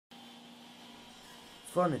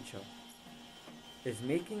Furniture is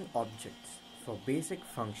making objects for basic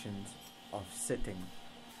functions of sitting,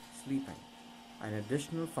 sleeping, and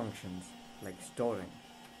additional functions like storing,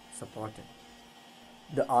 supporting.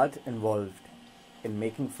 The art involved in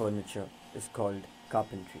making furniture is called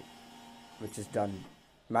carpentry, which is done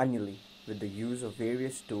manually with the use of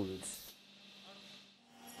various tools.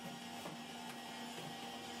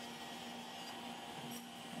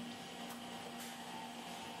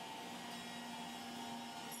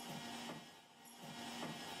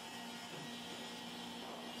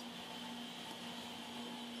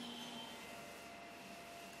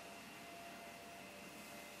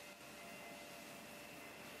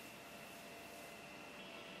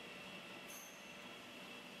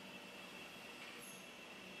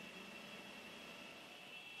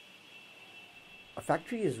 A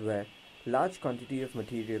factory is where large quantity of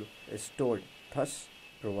material is stored, thus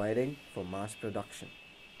providing for mass production.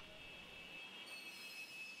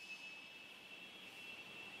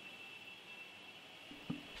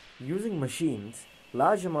 Using machines,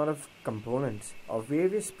 large amount of components of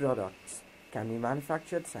various products can be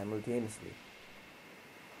manufactured simultaneously.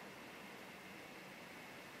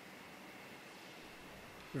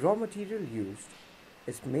 Raw material used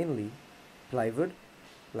is mainly plywood,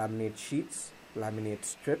 laminate sheets, laminate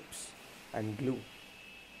strips, and glue.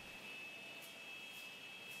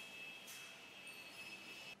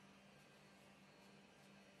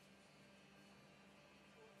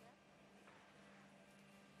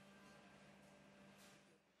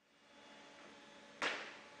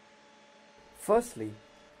 Firstly,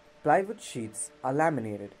 plywood sheets are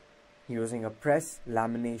laminated using a press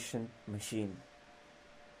lamination machine,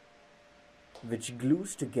 which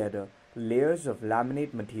glues together layers of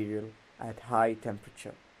laminate material at high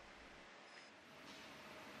temperature.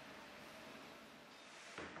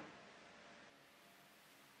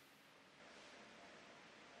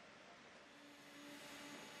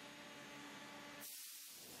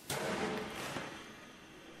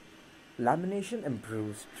 Lamination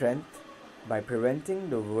improves strength by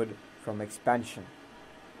preventing the wood from expansion.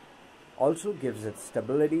 Also gives it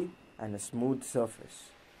stability and a smooth surface.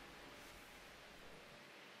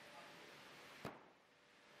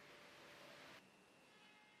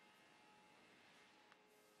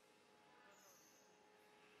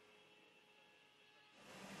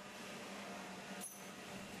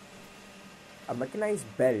 A mechanized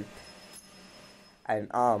belt and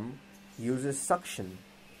arm uses suction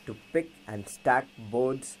to pick and stack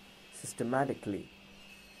boards systematically,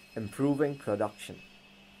 improving production.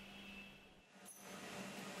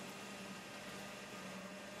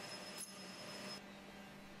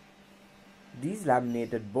 These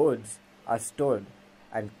laminated boards are stored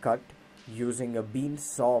and cut using a beam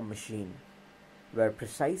saw machine, where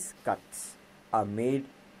precise cuts are made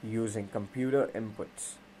using computer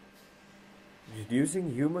inputs,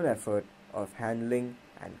 reducing human effort of handling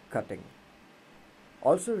and cutting.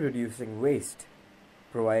 Also reducing waste,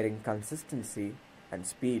 providing consistency and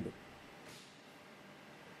speed.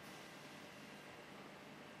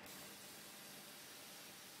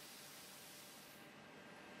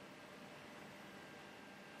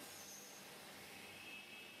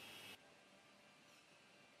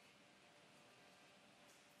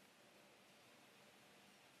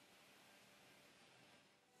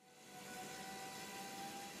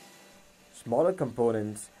 Smaller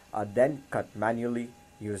components are then cut manually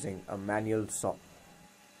using a manual saw.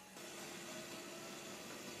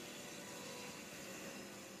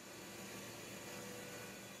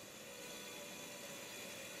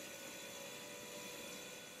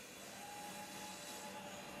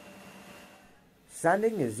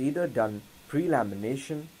 Sanding is either done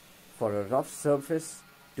pre-lamination for a rough surface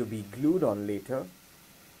to be glued on later,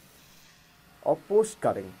 or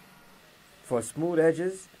post-cutting for smooth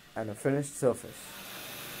edges and a finished surface.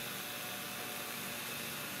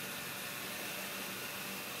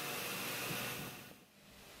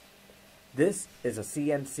 This is a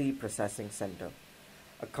CNC processing center,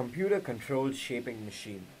 a computer-controlled shaping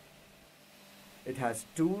machine. It has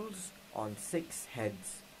tools on 6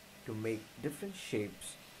 heads to make different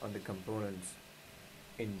shapes on the components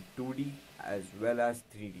in 2D as well as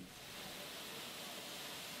 3D.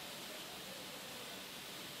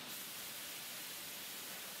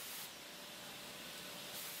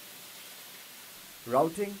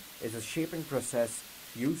 Routing is a shaping process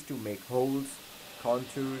used to make holes,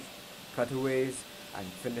 contours, cutaways, and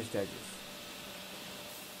finished edges.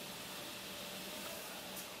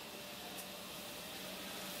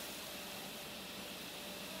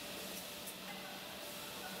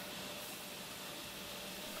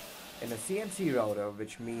 In a CNC router,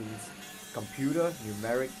 which means computer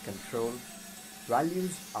numeric control,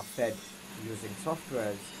 Values are fed using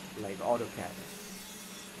softwares like AutoCAD.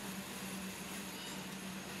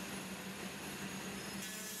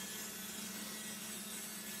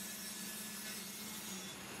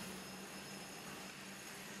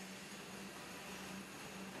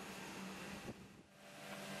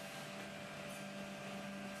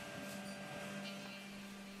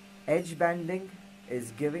 Edge banding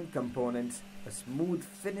is giving components a smooth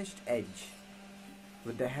finished edge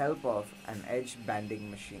with the help of an edge banding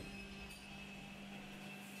machine.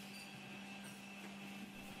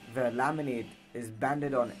 Where laminate is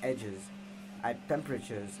banded on edges at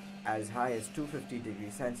temperatures as high as 250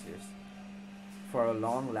 degrees Celsius for a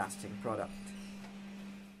long lasting product.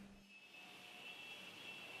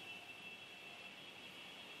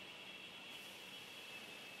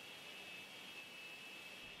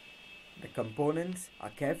 The components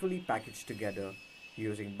are carefully packaged together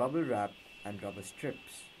using bubble wrap and rubber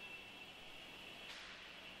strips,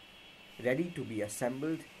 ready to be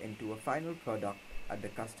assembled into a final product at the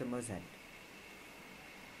customer's end.